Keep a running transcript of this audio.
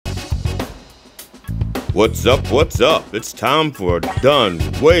What's up? What's up? It's time for Done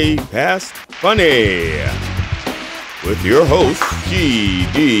Way Past Funny with your host,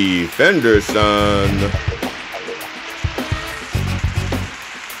 G.D. Fenderson.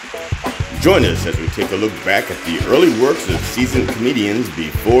 Join us as we take a look back at the early works of seasoned comedians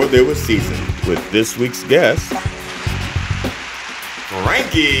before they were seasoned with this week's guest,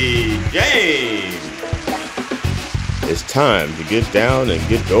 Frankie James. It's time to get down and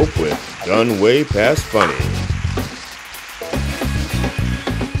get dope with Done Way Past Funny.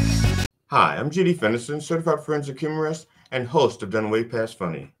 Hi, I'm G.D. Fenderson, certified forensic humorist and host of Done Way Past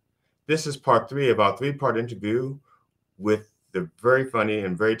Funny. This is part 3 of our 3-part interview with the very funny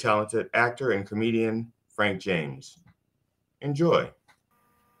and very talented actor and comedian, Frank James. Enjoy.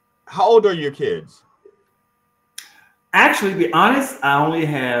 How old are your kids? Actually, to be honest, I only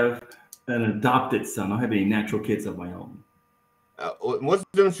have an adopted son. I don't have any natural kids of my own. What's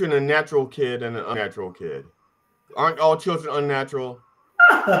the difference between a natural kid and an unnatural kid? Aren't all children unnatural?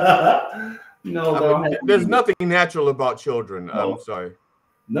 No, there's nothing natural about children. No. I'm sorry.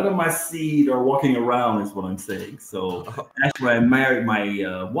 None of my seed are walking around, is what I'm saying. So, actually, when I married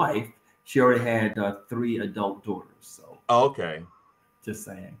my wife, she already had 3 adult daughters. So, okay. Just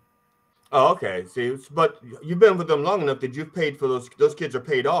saying. Oh, okay. See, but you've been with them long enough that you've paid for those. Those kids are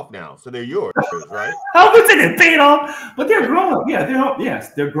paid off now, so they're yours, right? I would say they're paid off, but they're grown up. Yeah,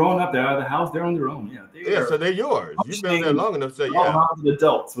 they're grown up. They're out of the house. They're on their own. Yeah, so they're yours. You've been there long enough, so yeah.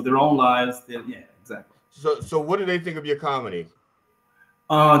 Adults with their own lives. Yeah, exactly. So what do they think of your comedy?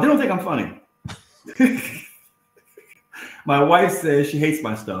 They don't think I'm funny. My wife says she hates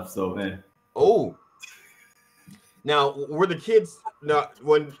my stuff. So, man. Oh. Now, were the kids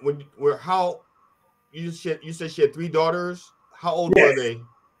how you said she had 3 daughters? How old were they?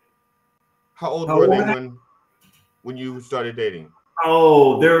 How old were they when you started dating?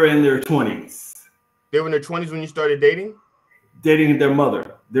 Oh, they were in their 20s. They were in their 20s when you started dating? Dating their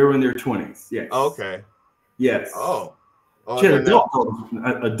mother. They were in their 20s. Yes. Oh, okay. Yes. Oh. She had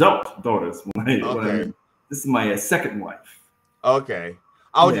adult daughters. Okay. This is my second wife. Okay.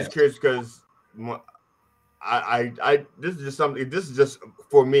 I was just curious because I this is just something. This is just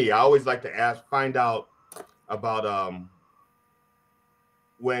for me. I always like to find out about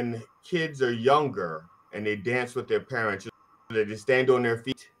when kids are younger and they dance with their parents. They just stand on their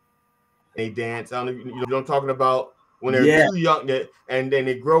feet and they dance. I don't know, you know what I'm talking about? When they're too young and then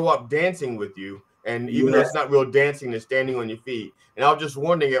they grow up dancing with you, and even though it's not real dancing, they're standing on your feet. And I was just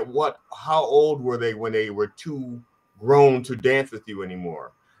wondering how old were they when they were too grown to dance with you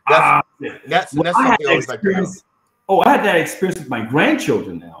anymore? That's something I always like to know. Oh, I had that experience with my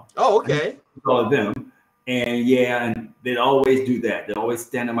grandchildren now. Oh, okay. All of them. And they'd always do that. They'd always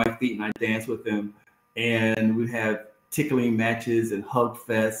stand on my feet and I dance with them. And we have tickling matches and hug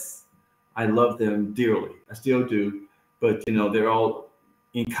fests. I love them dearly. I still do. But, they're all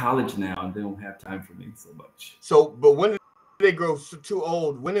in college now and they don't have time for me so much. So, but when did they grow too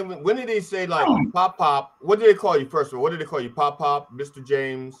old? When did they say like Pop? What did they call you first of all? What did they call you? Pop, Mr.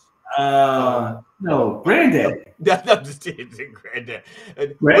 James? No, Granddad. That's just Granddad.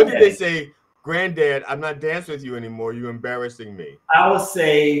 When did they say, Granddad, I'm not dancing with you anymore. You're embarrassing me? I would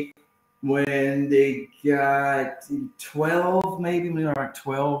say when they got 12, maybe when they were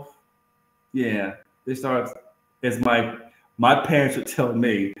 12. Yeah, they started, as my parents would tell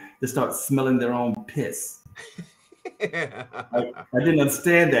me, they start smelling their own piss. I didn't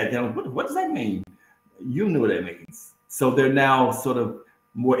understand that. What does that mean? You know what that means. So they're now sort of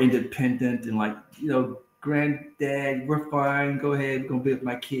more independent and like, Granddad, we're fine. Go ahead. We're going to be with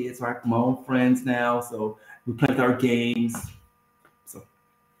my kids. I have my own friends now. So we play with our games. So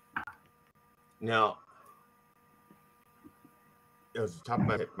now, it was the top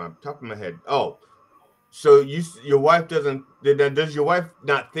of my head. Oh, so your wife does your wife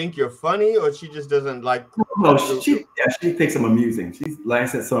not think you're funny, or she just doesn't like? No, she thinks I'm amusing. She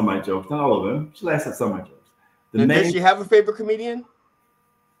laughs at some of my jokes, not all of them. She laughs at some of my jokes. Does she have a favorite comedian?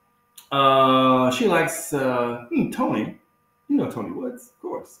 She likes Tony. You know Tony Woods, of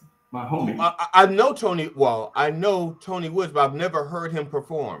course, my homie. I know Tony. Well, I know Tony Woods, but I've never heard him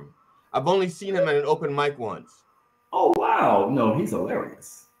perform. I've only seen him at an open mic once. Oh wow! No, he's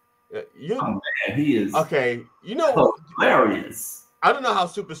hilarious. Oh man, he is. Okay, hilarious. I don't know how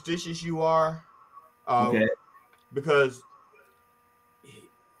superstitious you are. Okay. Because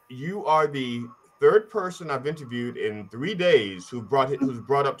you are the 3rd person I've interviewed in 3 days who's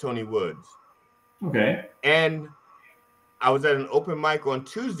brought up Tony Woods. Okay. And I was at an open mic on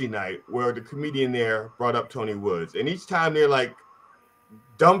Tuesday night where the comedian there brought up Tony Woods, and each time they're like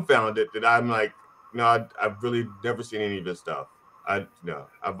dumbfounded that I'm like, no, I've really never seen any of his stuff. I've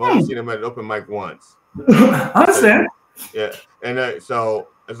only seen him at an open mic once. I understand. Yeah, and so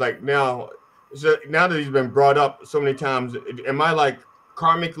it's like now that he's been brought up so many times, am I like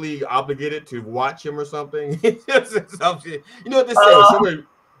karmically obligated to watch him or something? You know what they say? Somebody,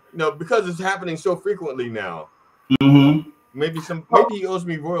 because it's happening so frequently now. Maybe he owes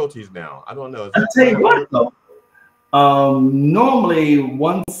me royalties now. I don't know. Is I'll that tell you how what, it works? though. Normally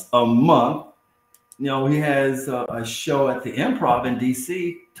once a month, he has a show at the Improv in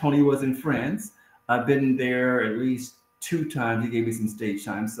DC. Tony was in Friends. I've been there at least 2 times. He gave me some stage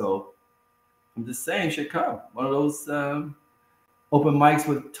time, so I'm just saying, you should come. One of those open mics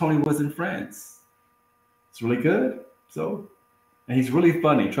with Tony was in Friends. It's really good. So, and he's really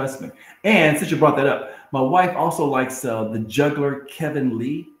funny. Trust me. And since you brought that up, my wife also likes the juggler Kevin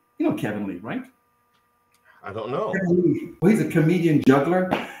Lee. You know Kevin Lee, right? I don't know. Well, he's a comedian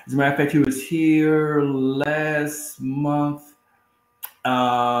juggler. As a matter of fact, he was here last month.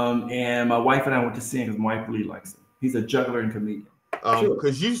 And my wife and I went to see him because my wife really likes him. He's a juggler and comedian.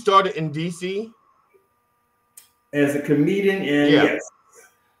 Because you started in DC as a comedian, and yes,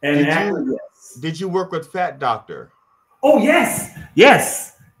 and did you work with Fat Doctor? Oh yes. He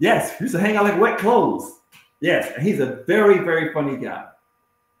used to hang out like wet clothes. Yes, and he's a very, very funny guy.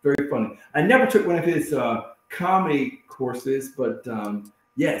 Very funny. I never took one of his comedy courses, but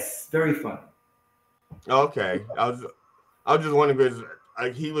yes, very funny. Okay, I was just wondering because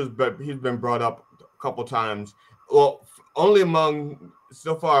he's been brought up a couple times. Well, only among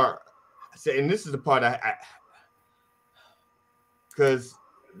so far. And this is the part I because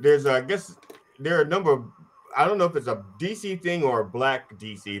I guess there are a number of, I don't know if it's a DC thing or a black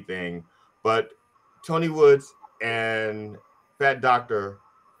DC thing, but Tony Woods and Fat Doctor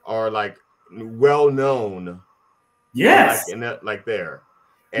are like well known. Yes. Like there.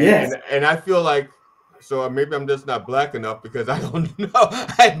 And, and I feel like, so maybe I'm just not black enough because I don't know.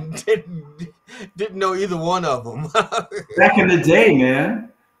 I didn't know either one of them. Back in the day,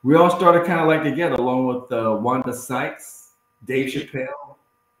 man, we all started kind of like together, along with Wanda Sykes, Dave Chappelle.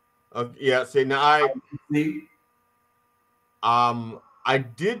 Yeah. See, now I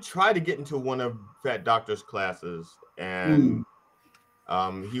did try to get into one of Fat Doctor's classes, and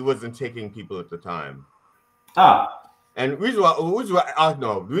he wasn't taking people at the time. And the reason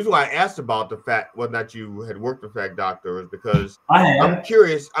why I asked about the fact whether or not you had worked with Fat Doctor is because I'm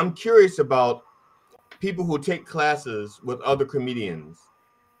curious about people who take classes with other comedians,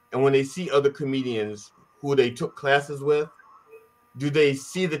 and when they see other comedians who they took classes with, do they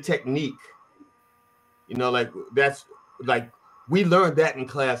see the technique? Like that's like we learned that in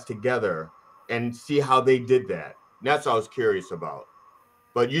class together, and see how they did that. And that's what I was curious about.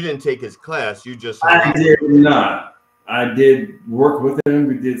 But you didn't take his class. You just I did not. I did work with him.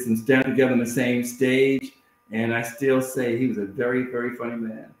 We did some stand together on the same stage, and I still say he was a very, very funny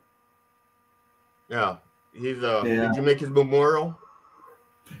man. Yeah, he's Did you make his memorial?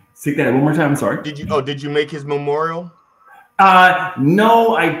 Say that one more time. I'm sorry. Did you make his memorial?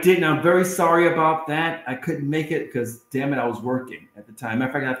 No, I didn't. I'm very sorry about that. I couldn't make it because, damn it, I was working at the time. Matter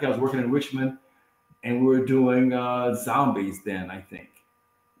of fact, I think I was working in Richmond, and we were doing zombies then, I think.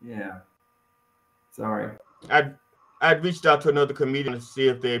 Yeah. Sorry. I'd reached out to another comedian to see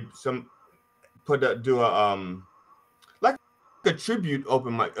if they do a tribute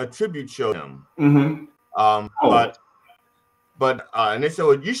open mic, a tribute show to him. But and they said,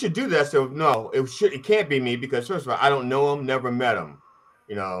 well, you should do that. So no, it can't be me because first of all, I don't know him, never met him.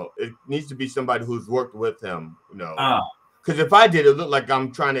 It needs to be somebody who's worked with him. Because if I did, it looked like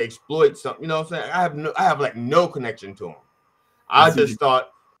I'm trying to exploit something. You know what I'm saying? I have like no connection to him. I just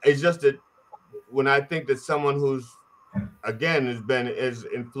thought it's just that when I think that someone who's again is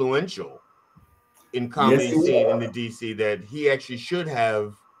influential in comedy scene in the DC, that he actually should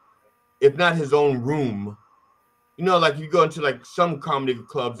have, if not his own room. Like you go into like some comedy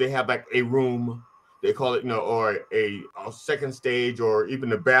clubs, they have like a room, they call it, or a second stage, or even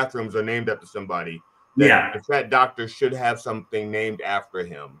the bathrooms are named after somebody. The Fat Doctor should have something named after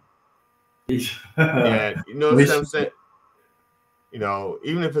him. And you know what I'm saying?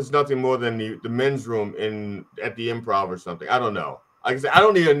 Even if it's nothing more than the men's room at the Improv or something. I don't know. Like I said, I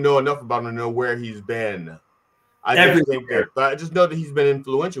don't even know enough about him to know where he's been. I just know that he's been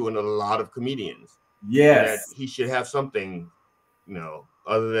influential in a lot of comedians. Yes. That he should have something,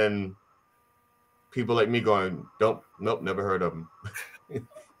 other than people like me going, nope, never heard of him.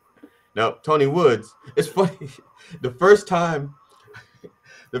 No, Tony Woods. It's funny. The first time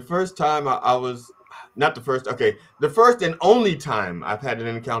I was, not the first, okay, the first and only time I've had an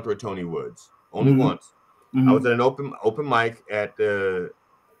encounter with Tony Woods, only once. I was at an open mic at the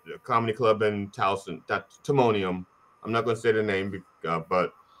comedy club in Towson, Timonium. I'm not going to say the name,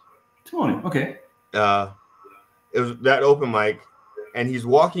 but Timonium, okay. it was that open mic, and he's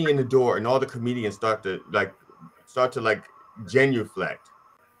walking in the door, and all the comedians start to genuflect,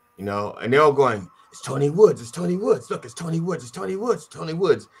 you know, and they're all going, "It's Tony Woods, it's Tony Woods, look, it's Tony Woods, it's Tony Woods, it's Tony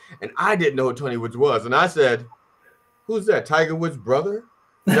Woods." And I didn't know who Tony Woods was, and I said, "Who's that? Tiger Woods' brother?"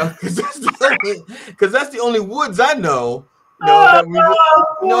 You know, because that's the only Woods I know. You know, that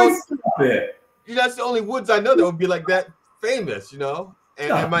we, that's the only Woods I know that would be like that famous, you know.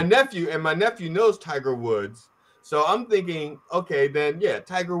 And my nephew knows Tiger Woods, so I'm thinking, okay, then yeah,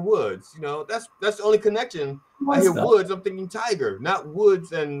 Tiger Woods. You know, that's the only connection. I hear Woods, I'm thinking Tiger, not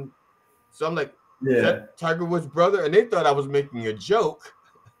Woods, and so I'm like, is that Tiger Woods' brother? And they thought I was making a joke,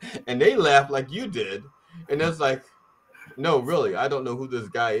 and they laughed like you did, and it's like, no, really, I don't know who this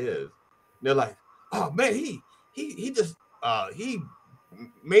guy is. And they're like, oh man, he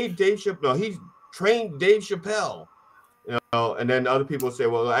made Dave Chappelle. No, he trained Dave Chappelle. You know, and then other people say,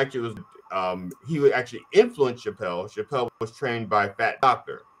 well, actually, it was he would actually influence Chappelle. Chappelle was trained by Fat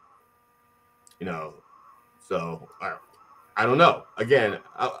Doctor. You know, so I don't know. Again,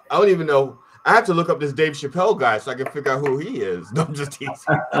 I don't even know. I have to look up this Dave Chappelle guy so I can figure out who he is. No, I'm just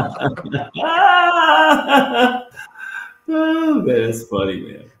teasing. Oh, man, that's funny,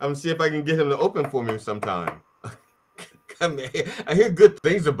 man. I'm gonna see if I can get him to open for me sometime. I mean, I hear good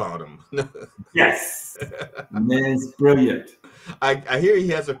things about him. Yes, man's brilliant. I hear he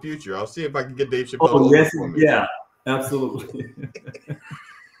has a future. I'll see if I can get Dave Chappelle. Oh, yes, for me. Yeah, absolutely.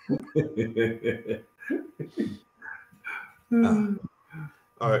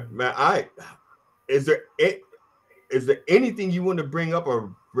 All right, man. Is there anything you want to bring up,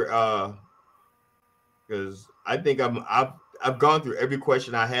 or because I think I've gone through every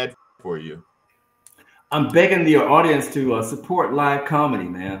question I had for you. I'm begging the audience to support live comedy,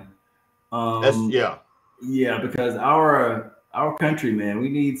 man. Yeah, because our country, man, we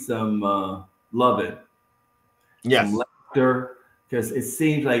need some loving, some laughter, because it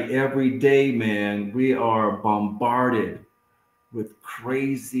seems like every day, man, we are bombarded with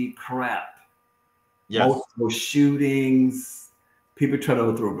crazy crap. Yes. Multiple shootings, people trying to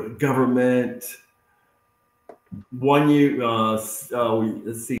overthrow the government. 1 year, let's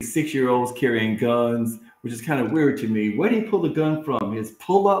see, 6-year-olds carrying guns, which is kind of weird to me. Where did he pull the gun from? His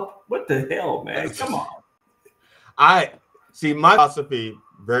pull up? What the hell, man? Come on. I see. My philosophy,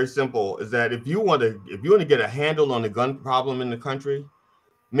 very simple, is that if you want to get a handle on the gun problem in the country,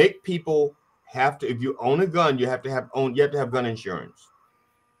 make people have to. If you own a gun, you have to have gun insurance.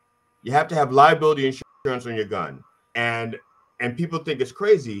 You have to have liability insurance on your gun, and people think it's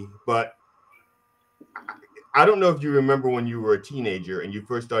crazy, but I don't know if you remember when you were a teenager and you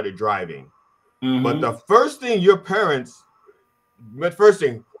first started driving, but the first thing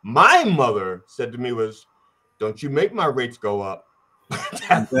my mother said to me was, "Don't you make my rates go up."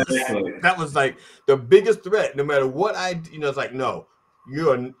 that was like the biggest threat. No matter what it's like, no,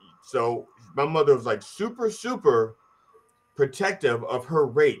 so my mother was like super, super protective of her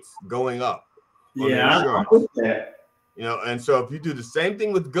rates going up. Yeah, I get that. You know, and so if you do the same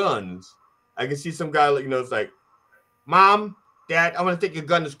thing with guns, I can see some guy, it's like, Mom, Dad, I want to take your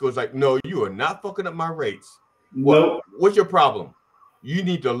gun to school. It's like, no, you are not fucking up my rates. Nope. What's your problem? You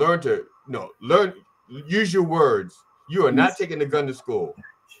need to learn, use your words. You are not taking the gun to school.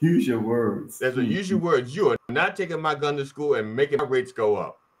 Use your words. Use your words. You are not taking my gun to school and making my rates go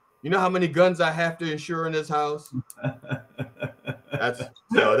up. You know how many guns I have to insure in this house? That's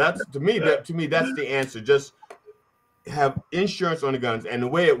to me, that's the answer. Just have insurance on the guns. And the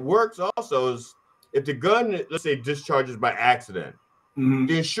way it works also is if the gun, let's say, discharges by accident,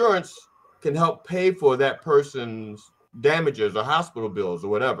 the insurance can help pay for that person's damages or hospital bills or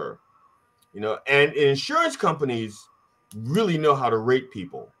whatever. You know, and insurance companies really know how to rate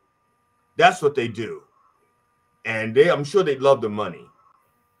people. That's what they do. And I'm sure they'd love the money.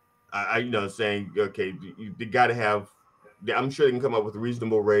 Saying, okay, they got to have, I'm sure they can come up with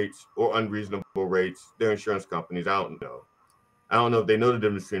reasonable rates or unreasonable rates. They're insurance companies. I don't know. I don't know if they know the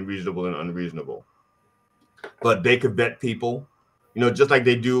difference between reasonable and unreasonable. But they could vet people, just like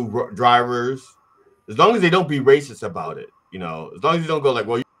they do drivers, as long as they don't be racist about it. As long as you don't go like,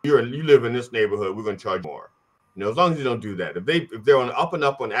 well, you live in this neighborhood, we're going to charge more. As long as you don't do that. If they're on up and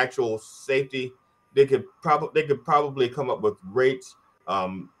up on actual safety, they could probably come up with rates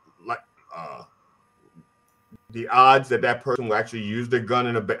the odds that person will actually use their gun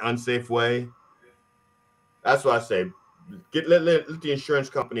in an unsafe way. That's what I say. Let the insurance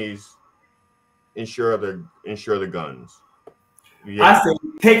companies insure the guns. Yeah. I say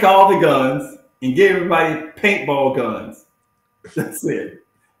take all the guns and give everybody paintball guns. That's it.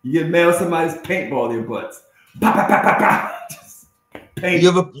 You get mail somebody's paintball their butts. Bah, bah, bah, bah, bah.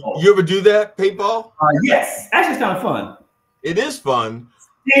 You ever do that, paintball? Yes, actually, it's kind of fun. It is fun.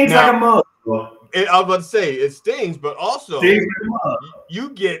 Stings like a mug. I was about to say it stings, but also you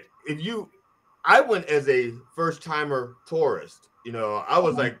get I went as a first timer tourist. You know, I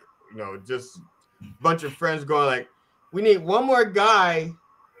was like, you know, just a bunch of friends going like, we need one more guy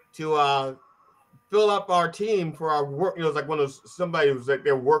to fill up our team for our work. You know, it's like somebody who was like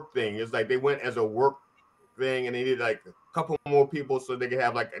their work thing. It's like they went as a work thing and they needed like a couple more people so they could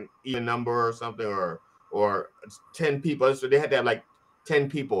have like an even number or something, or 10 people. So they had to have like 10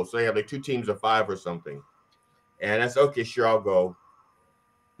 people. So they have like 2 teams of 5 or something. And that's okay, sure, I'll go.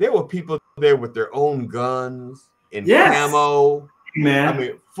 There were people there with their own guns in camo. Man. I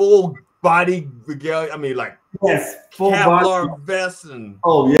mean, full body regalia. I mean, like full Kevlar vests and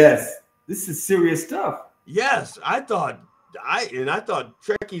yes. This is serious stuff. Yes, I thought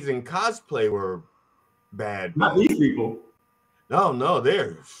Trekkies and cosplay were bad. Not these people. No,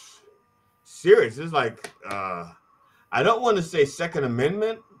 they're serious. It's like I don't want to say Second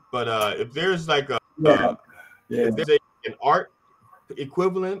Amendment, but if there's like if there's an art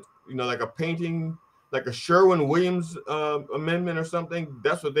equivalent, you know, like a painting, like a Sherwin-Williams amendment or something,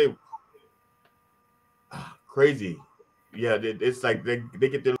 that's what they crazy. Yeah, it's like they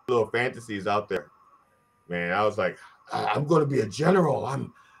get their little fantasies out there. Man, I was like, I'm going to be a general.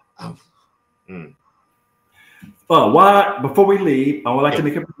 Before we leave, I would like to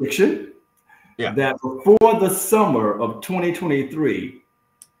make a prediction that before the summer of 2023,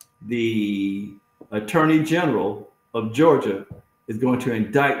 the Attorney General of Georgia is going to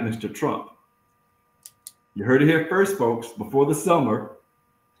indict Mr. Trump. You heard it here first, folks. Before the summer,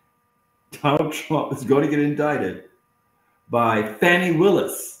 Donald Trump is going to get indicted by Fannie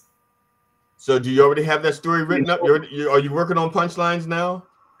Willis. So do you already have that story written up? Are you working on punchlines now?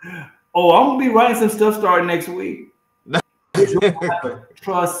 Oh, I'm going to be writing some stuff starting next week.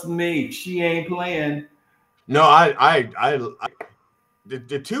 Trust me, she ain't playing. No,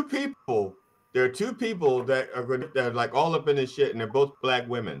 the 2 people, there are 2 people that are like all up in this shit, and they're both black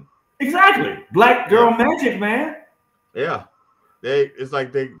women. Exactly. Black girl magic, man. Yeah. It's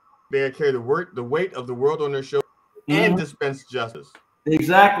like they carry the weight of the world on their shoulders and dispense justice.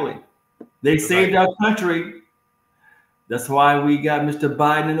 Exactly. They saved our country. That's why we got Mr.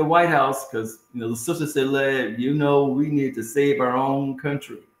 Biden in the White House, because the sister said, we need to save our own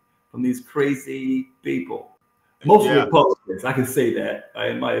country from these crazy people. Most Republicans, I can say that,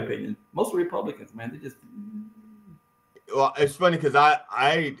 in my opinion. Most Republicans, man, they just. Well, it's funny because I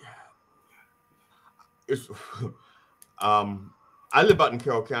live out in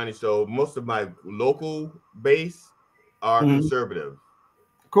Carroll County, so most of my local base are conservative.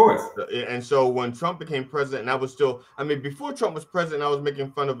 Of course. And so when Trump became president, and I was still, before Trump was president, I was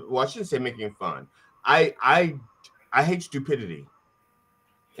making fun of, well, I shouldn't say making fun. I hate stupidity.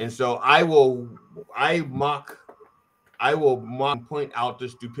 And so I will mock and point out the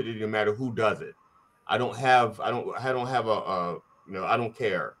stupidity no matter who does it. I don't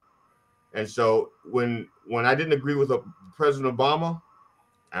care. And so when I didn't agree with President Obama,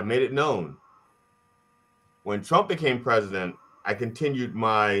 I made it known. When Trump became president, I continued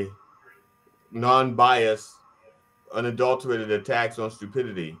my non-biased, unadulterated attacks on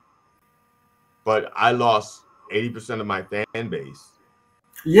stupidity, but I lost 80% of my fan base.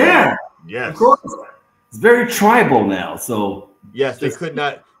 Yeah. Yes. Of course. It's very tribal now. So yes, they could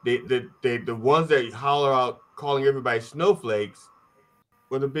not. The ones that holler out calling everybody snowflakes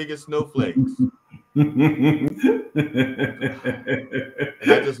were the biggest snowflakes. And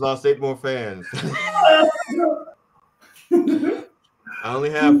I just lost 8 more fans. I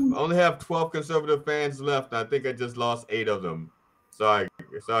only have 12 conservative fans left. I think I just lost 8 of them. Sorry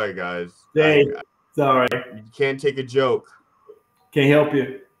guys. Hey, sorry. You can't take a joke. Can't help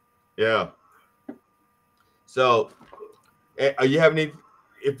you. Yeah. So, are you have any?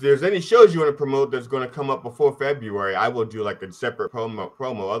 If there's any shows you want to promote that's going to come up before February, I will do like a separate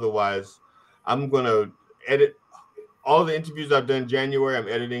promo. Otherwise, I'm going to edit all the interviews I've done in January. I'm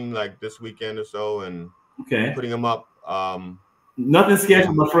editing like this weekend or so and putting them up. Nothing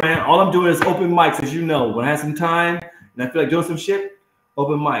scheduled, my friend. All I'm doing is open mics, as you know. When I have some time and I feel like doing some shit,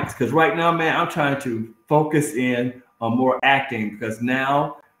 open mics. Because right now, man, I'm trying to focus in on more acting because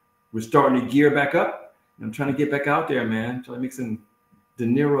now we're starting to gear back up. I'm trying to get back out there, man. Trying to make some De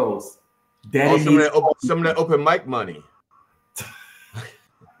Niro's. Some of that open mic money.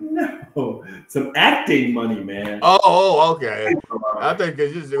 No, some acting money, man. Oh, okay. I think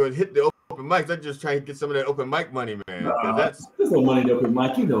it would hit the open mics. I'm just trying to get some of that open mic money, man. There's no money in the open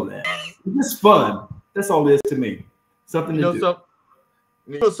mic. You know that. It's just fun. That's all it is to me. Something to do.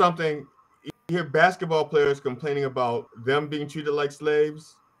 You know something? hear basketball players complaining about them being treated like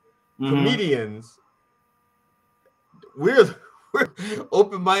slaves. Comedians, we're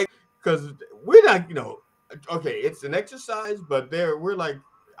open mic because we're not, okay, it's an exercise, but we're like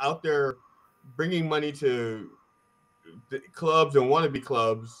out there bringing money to the clubs and wannabe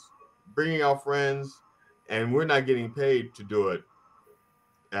clubs, bringing our friends, and we're not getting paid to do it.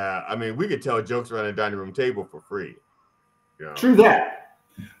 I mean, we could tell jokes around a dining room table for free. True that.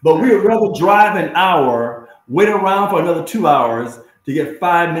 But we would rather drive an hour, wait around for another 2 hours to get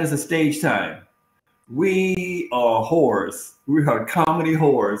 5 minutes of stage time. We are whores. We are comedy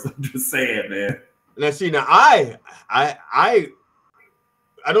whores. I'm just saying, man. Now, see, I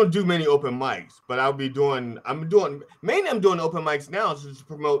don't do many open mics, but I'm doing open mics now to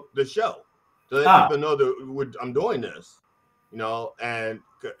promote the show, to let people know that I'm doing this, and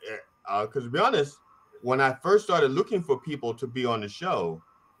because to be honest, when I first started looking for people to be on the show,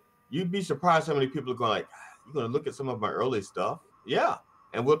 you'd be surprised how many people are going like, you're going to look at some of my early stuff? Yeah.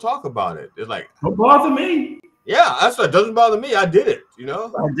 And we'll talk about it. It's like, don't bother me. Yeah, that's what doesn't bother me. I did it, I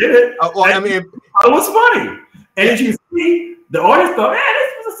did it. It was funny. And as you see, the audience thought, man,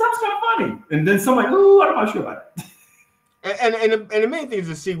 this stuff's kind of funny. And then somebody, ooh, I'm not sure about it. And the main thing is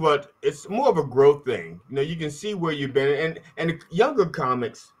to see it's more of a growth thing. You can see where you've been. And the younger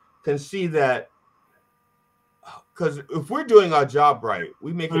comics can see that, because if we're doing our job right,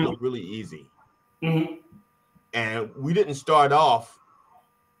 we make it look really easy. And we didn't start off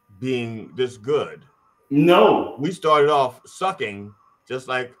being this good. No. We started off sucking, just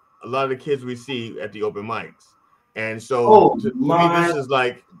like a lot of the kids we see at the open mics. And so to me, this is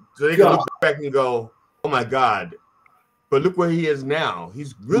like, so they can look back and go, oh my God, but look where he is now.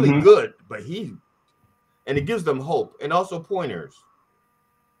 He's really good, but and it gives them hope and also pointers.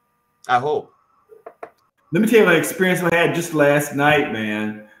 I hope. Let me tell you my experience I had just last night,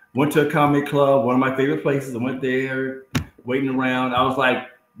 man. Went to a comedy club, one of my favorite places. I went there, waiting around. I was like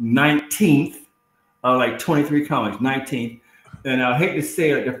 19th. Like 23 comics, 19th. And I hate to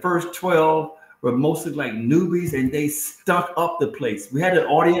say it, the first 12 were mostly like newbies, and they stunk up the place. We had an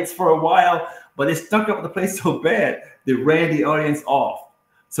audience for a while, but they stunk up the place so bad, they ran the audience off.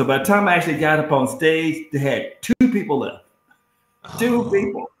 So by the time I actually got up on stage, they had 2 people left. 2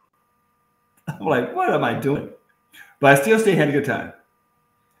 people. I'm like, what am I doing? But I still stayed, had a good time.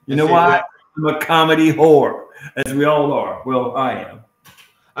 You know why? I'm a comedy whore, as we all are. Well, I am.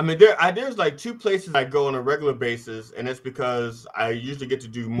 I mean, there's like 2 places I go on a regular basis, and it's because I usually get to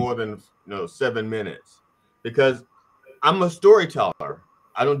do more than 7 minutes, because I'm a storyteller.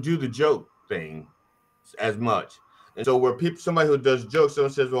 I don't do the joke thing as much, and so where somebody who does jokes,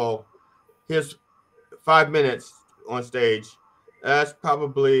 someone says, "Well, here's 5 minutes on stage," that's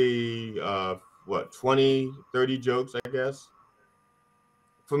probably 20, 30 jokes, I guess.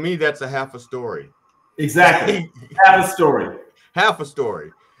 For me, that's a half a story. Exactly, half a story. Half a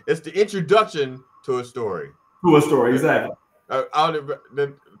story. It's the introduction to a story. To a story, exactly. I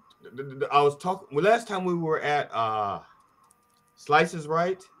was talking last time we were at Slices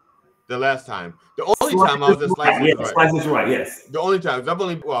Right. The last time, the only time I was at Slices Right. Slices Right, yes. The only time the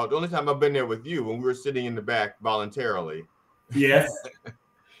only time I've been there with you, when we were sitting in the back voluntarily. Yes.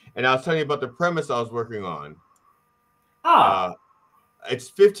 And I was telling you about the premise I was working on. It's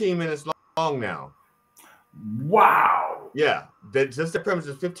 15 minutes long now. Wow. Yeah, just the premise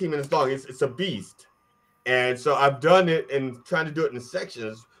is 15 minutes long. It's a beast. And so I've done it and trying to do it in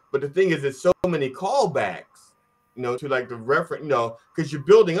sections. But the thing is, it's so many callbacks, to like the reference, because you're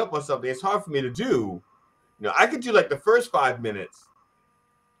building up on something. It's hard for me to do. I could do like the first 5 minutes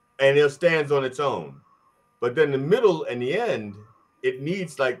and it stands on its own. But then the middle and the end, it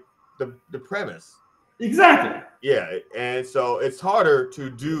needs like the premise. Exactly. Yeah. And so it's harder to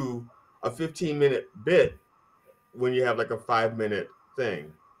do a 15-minute bit when you have like a 5-minute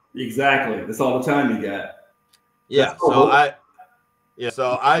thing. Exactly. That's all the time you got. Yeah. So I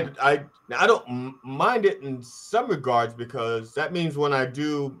don't mind it in some regards, because that means when I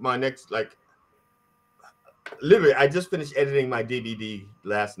do my next, like, literally, I just finished editing my DVD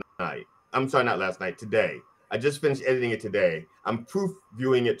last night. I'm sorry, not last night, today. I just finished editing it today. I'm proof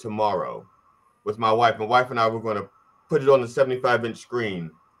viewing it tomorrow with my wife. My wife and I were going to put it on the 75-inch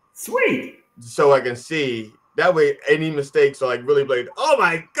screen. Sweet. So I can see. That way, any mistakes are like really blatant. Oh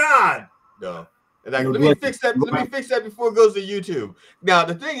my God! No, and like, let me fix that. Let me fix that before it goes to YouTube. Now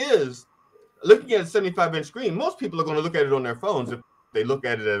the thing is, looking at a 75-inch screen, most people are going to look at it on their phones if they look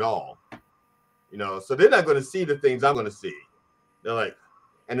at it at all. So they're not going to see the things I'm going to see. They're like,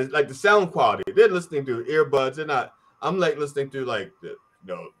 and it's like the sound quality. They're listening through earbuds. They're not. I'm like listening through like the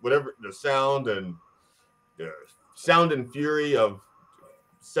whatever the sound and fury of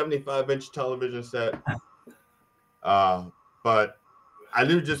 75-inch television set. But I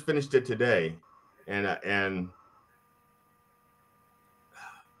literally just finished it today, and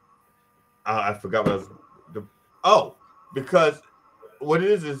I forgot what I was. Because what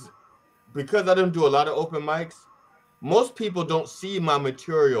it is because I don't do a lot of open mics. Most people don't see my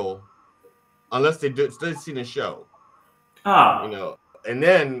material unless they've seen the show. You know, and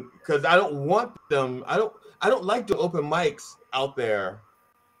then because I don't want them, I don't like the open mics out there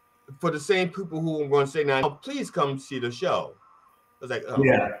for the same people who are going to say, now, please come see the show. I was like, oh,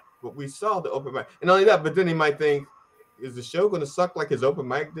 yeah, but we saw the open mic. And not only that, but then he might think, is the show going to suck like his open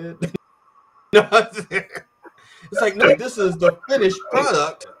mic did? No, it's like, no, this is the finished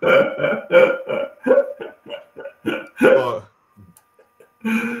product.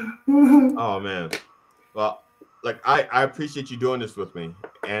 Oh, man. Well, like, I appreciate you doing this with me.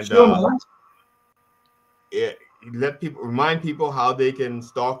 And remind people how they can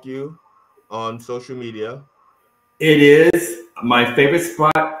stalk you on social media. It is my favorite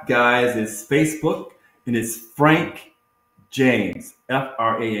spot, guys, is Facebook, and it's Frank James,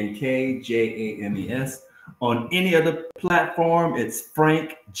 FrankJames. On any other platform, it's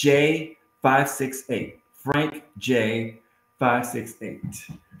Frank J568. Frank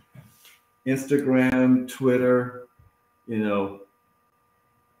J568. Instagram, Twitter, you know.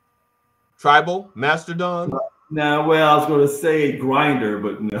 Tribal, Mastodon. Now, well, I was going to say Grinder,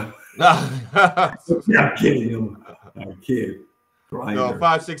 but no. I'm kidding. I'm kidding. Grindr. No,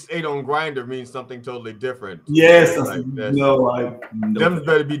 568 on Grinder means something totally different. Yes, like them's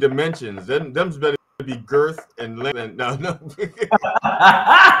better be dimensions. Them's better be girth and length. No.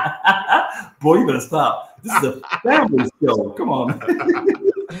 Boy, you better stop. This is a family show. Come on. No,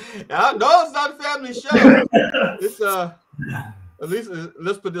 it's not a family show. It's at least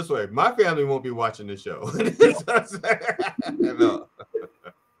let's put it this way: my family won't be watching this show. No.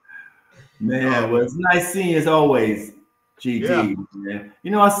 Man, well, it's nice seeing you as always, GD. Yeah. Man.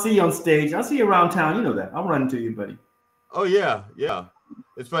 You know, I see you on stage. I see you around town. You know that. I'll run into you, buddy. Oh yeah.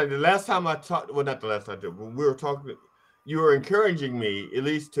 It's funny. The last time I talked, well, not the last time, when we were talking, you were encouraging me at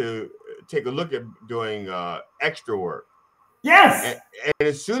least to take a look at doing extra work. Yes. And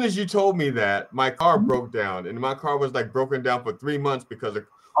as soon as you told me that, my car broke down, and my car was like broken down for 3 months because of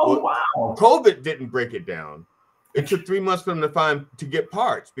wow. COVID didn't break it down. It took 3 months for them to get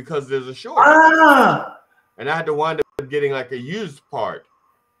parts because there's a shortage. And I had to wind up getting like a used part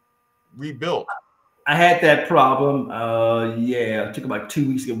rebuilt. I had that problem. Yeah, it took about 2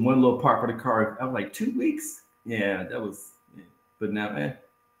 weeks to get one little part for the car. I was like, 2 weeks? Yeah, that was. Yeah. But now, man.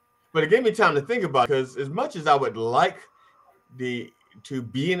 But it gave me time to think about it, because as much as I would like to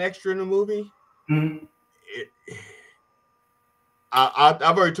be an extra in a movie, I've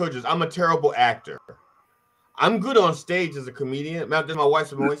already told you this, I'm a terrible actor. I'm good on stage as a comedian. My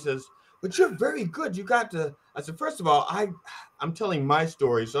wife always says, but you're very good. You got to. I said, first of all, I'm telling my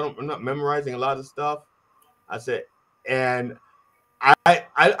story, so I'm not memorizing a lot of stuff. I said, and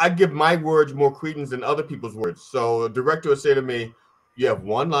I give my words more credence than other people's words. So a director would say to me, you have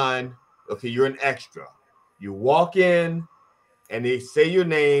one line. Okay, you're an extra. You walk in, and they say your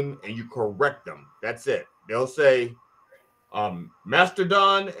name, and you correct them. That's it. They'll say, Master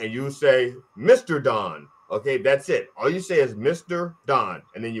Don, and you say, Mr. Don. Okay, that's it. All you say is Mr. Don,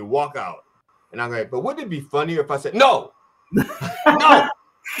 and then you walk out. And I'm like, but wouldn't it be funnier if I said, no, no,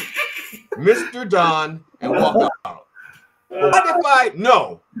 Mr. Don, and walk out? But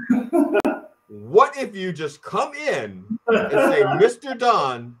what if you just come in and say, Mr.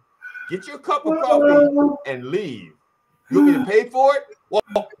 Don, get your cup of coffee and leave? You want me to pay for it?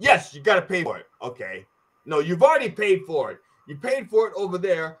 Well, yes, you got to pay for it. Okay. No, you've already paid for it. You paid for it over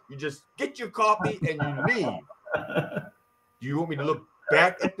there. You just get your coffee and you leave. Do you want me to look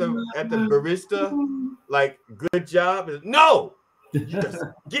back at the barista like, good job? No, you just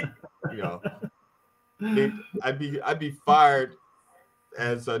get, I'd be fired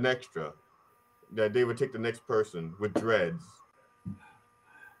as an extra. That they would take the next person with dreads.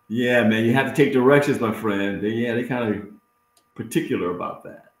 Yeah, man, you have to take directions, my friend. They kind of particular about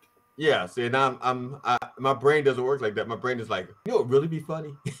that. Yeah, see, now my brain doesn't work like that. My brain is like, you know, what would really be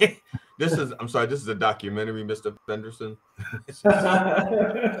funny. This is a documentary, Mr. Fenderson. This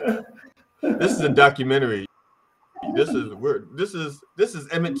is a documentary. This is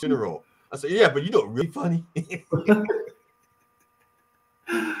Emmett General. I said, yeah, but you know what really funny.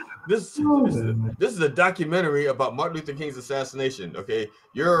 This is a documentary about Martin Luther King's assassination. Okay,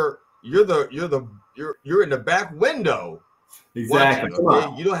 you're in the back window. Exactly. Watching,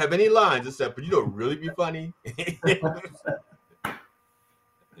 okay? You don't have any lines except, but you know, really be funny.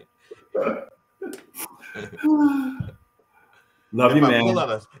 Love you, man.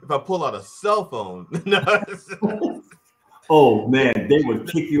 If I pull out a cell phone, oh man, they would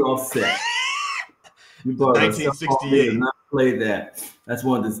kick you off set. You bought 1968. Not play that. That's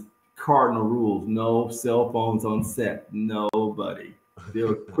one of the cardinal rules. No cell phones on set. Nobody.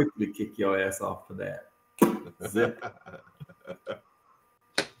 They'll quickly kick your ass off for that. Zip.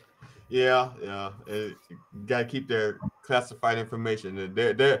 Yeah. You gotta keep their classified information.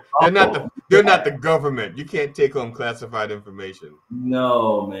 They're not the government. You can't take home classified information.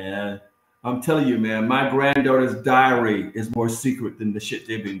 No, man. I'm telling you, man. My granddaughter's diary is more secret than the shit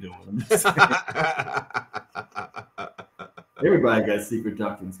they've been doing. Everybody got secret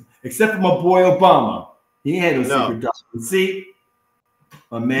documents, except for my boy Obama. He had no secret documents. See,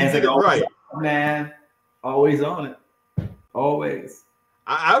 my man did it right. Man, always on it. Always.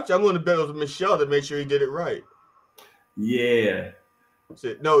 I'm going to bet it was Michelle to make sure he did it right. Yeah.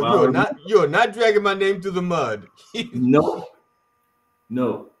 Said, no, you are not dragging my name through the mud. No.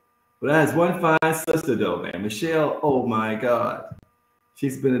 But that is one fine sister, though, man. Michelle, oh my God,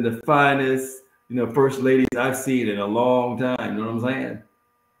 she's been in the finest, first ladies I've seen in a long time. You know what I'm saying?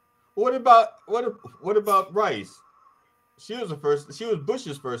 What about Rice? She was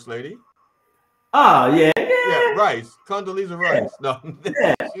Bush's first lady. Ah, yeah, Rice, Condoleezza Rice. No,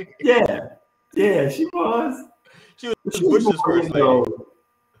 yeah, she was. She was Bush's first lady.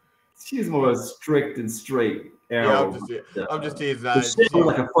 She's more strict and straight. Yeah, I'm just teasing. She was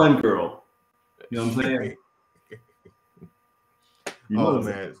like a fun girl. You know what I'm saying? Oh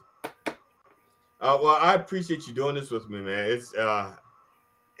man. Well, I appreciate you doing this with me, man. It's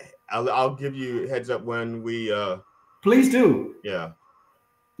I'll give you a heads up when we. Please do. Yeah.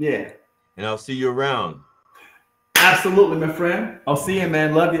 Yeah. And I'll see you around. Absolutely, my friend. I'll see you,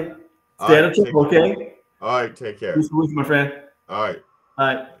 man. Love you. Stay out of trouble, okay? All right, take care. Peace with you, my friend. All right. All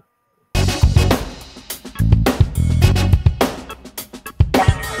right.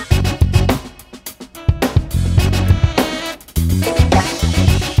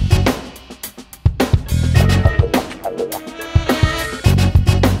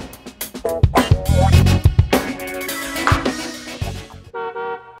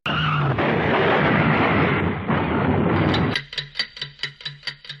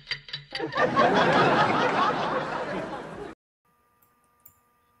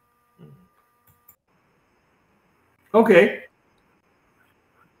 Okay.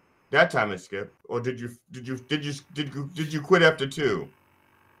 That time it skipped, or did you quit after 2?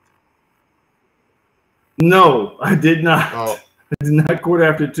 No, I did not. Oh. I did not quit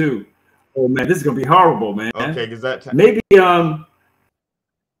after 2. Oh man, this is gonna be horrible, man. Okay, because that time maybe I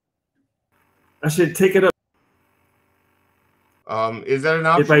should take it up. Is that an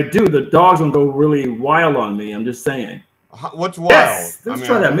option? If I do, the dogs will go really wild on me. I'm just saying. What's wild? Yes, let's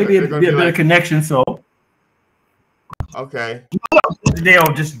try that. Maybe it'll be a better connection. So. Okay.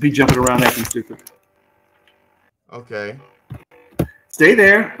 They'll just be jumping around acting stupid. Okay. Stay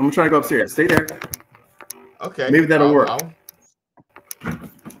there. I'm gonna try to go upstairs. Stay there. Okay. Maybe that'll work.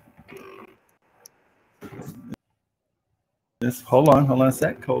 Just hold on a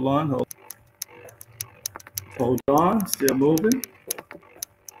sec. Hold on. Still moving.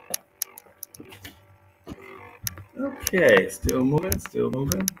 Okay, still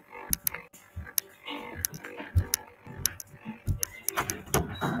moving.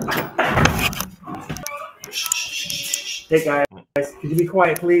 Hey guys, could you be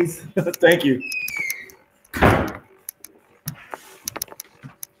quiet, please? Thank you.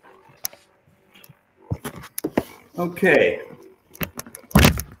 Okay,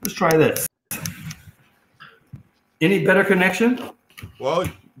 let's try this. Any better connection? Well,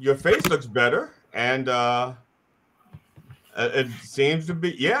 your face looks better, and it seems to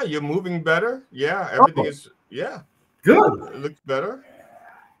be. Yeah, you're moving better. Yeah, everything is. Yeah, good. It looks better.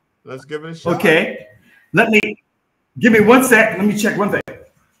 Let's give it a shot. Okay, give me 1 sec. Let me check one thing.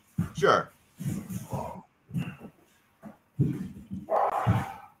 Sure.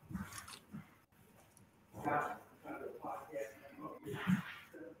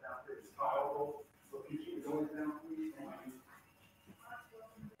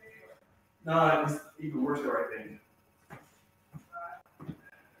 No, it's even worse there, I think.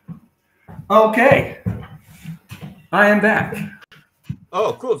 Okay, I am back.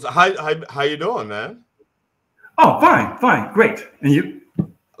 Oh, cool. So how you doing, man? Oh, fine, great. And you?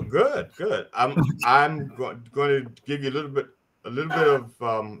 Good. I'm going to give you a little bit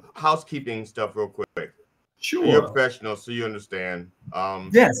of housekeeping stuff real quick. Sure. You're a professional, so you understand.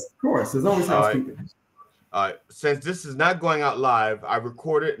 Yes, of course. There's always housekeeping. Since this is not going out live, I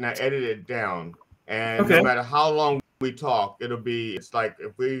record it and I edit it down. And no matter how long we talk, it's like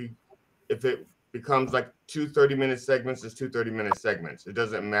if becomes like 2 30-minute segments is 2 30-minute segments. It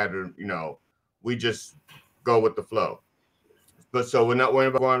doesn't matter, we just go with the flow. But so we're not worrying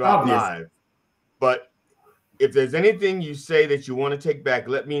about going out live. But if there's anything you say that you want to take back,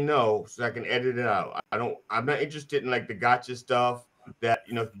 let me know so I can edit it out. I'm not interested in like the gotcha stuff that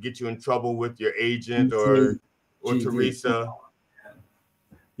could get you in trouble with your agent or Teresa.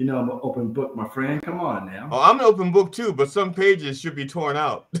 I'm an open book, my friend. Come on now. Oh, I'm an open book too, but some pages should be torn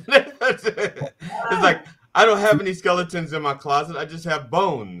out. It's like I don't have any skeletons in my closet. I just have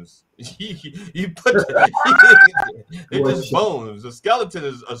bones. You put they're just bones. A skeleton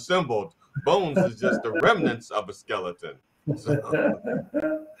is assembled. Bones is just the remnants of a skeleton. So,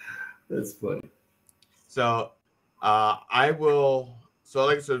 that's funny. So I will. So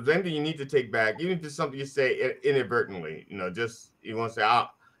like so, then you need to take back, even if it's something you say inadvertently. Just you want to say, I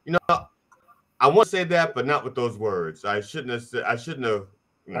want to say that, but not with those words. I shouldn't have.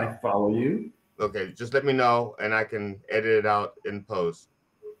 I follow you. Okay, just let me know, and I can edit it out in post.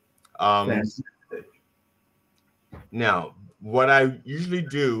 Now, what I usually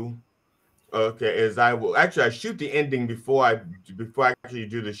do, is I shoot the ending before I actually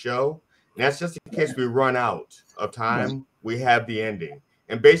do the show. And that's just in case we run out of time. We have the ending,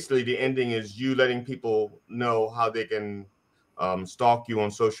 and basically the ending is you letting people know how they can stalk you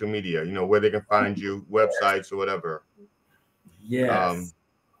on social media. Where they can find you, websites or whatever. Yes.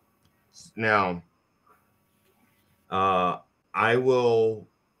 Now, I will.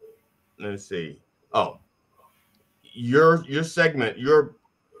 Let's see. Oh, your segment,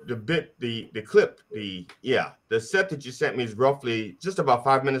 the clip, the set that you sent me is roughly just about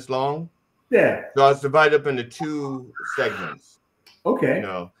 5 minutes long. Yeah. So it's divided up into 2 segments. Okay.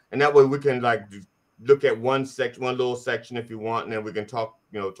 And that way we can like look at one little section if you want, and then we can talk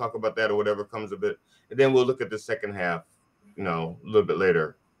about that or whatever comes of it, and then we'll look at the second half, a little bit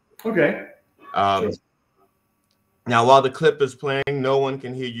later. Okay. Sure. Now, while the clip is playing, no one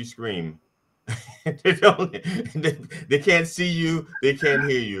can hear you scream. They can't see you. They can't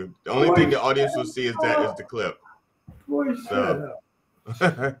hear you. The only thing the audience will see is the clip. Boy, shut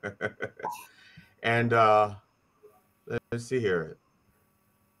up. And let's see here.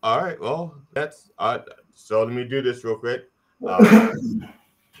 All right. Well, that's so let me do this real quick.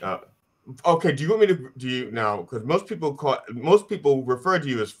 Okay. Do you want me to do you now? Because most people refer to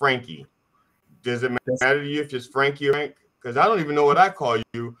you as Frankie. Does it matter to you if it's Frankie or Frank? Because I don't even know what I call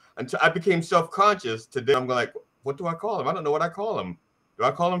you until I became self-conscious today. I'm like, what do I call him? I don't know what I call him. Do I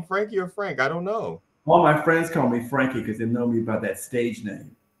call him Frankie or Frank? I don't know. All my friends call me Frankie because they know me by that stage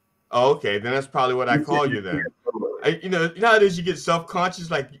name. Oh, okay. Then that's probably what I call you then. You know how it is, you get self-conscious,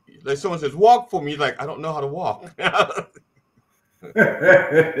 like someone says, walk for me. You're like, I don't know how to walk.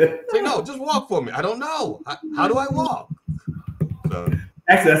 Say, no, just walk for me. I don't know. How do I walk? So.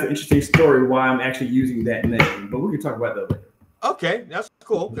 Actually, that's an interesting story why I'm actually using that name, but we can talk about that later. Okay, that's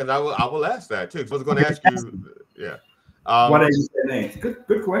cool because I will ask that too. I was going to ask you, yeah. Why did you use that name?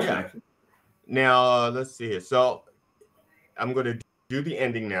 Good question. Yeah. Actually. Now let's see here. So I'm going to do the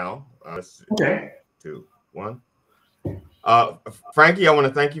ending now. Okay. 2, 1. Frankie, I want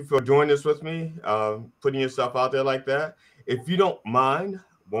to thank you for doing this with me, putting yourself out there like that. If you don't mind,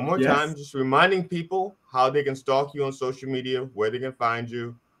 one more time, just reminding people how they can stalk you on social media, where they can find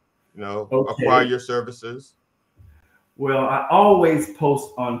you, acquire your services. Well, I always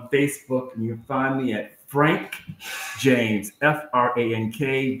post on Facebook, and you can find me at Frank James,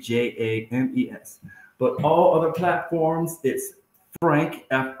 FrankJames. But all other platforms, it's Frank,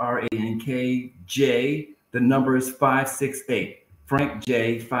 FrankJ. The number is 568. Frank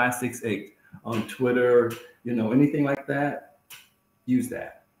J 568 on Twitter. Anything like that, use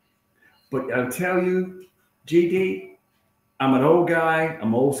that. But I'll tell you, GD, I'm an old guy.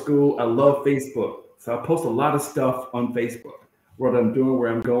 I'm old school. I love Facebook. So I post a lot of stuff on Facebook, what I'm doing,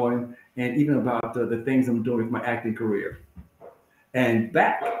 where I'm going, and even about the things I'm doing with my acting career. And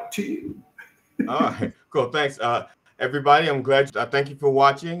back to you. All right, cool. Thanks, everybody. I'm glad. Thank you for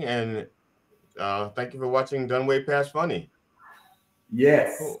watching, and thank you for watching Done Way Past Funny.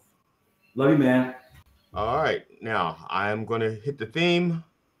 Yes. Cool. Love you, man. All right. Now I'm going to hit the theme,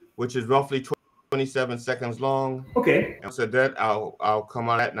 which is roughly 27 seconds long. Okay. And so that I'll come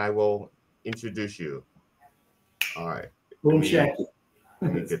on that and I will introduce you. All right. Boom shack.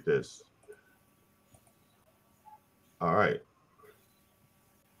 Let me get this. All right.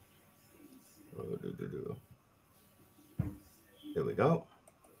 Here we go.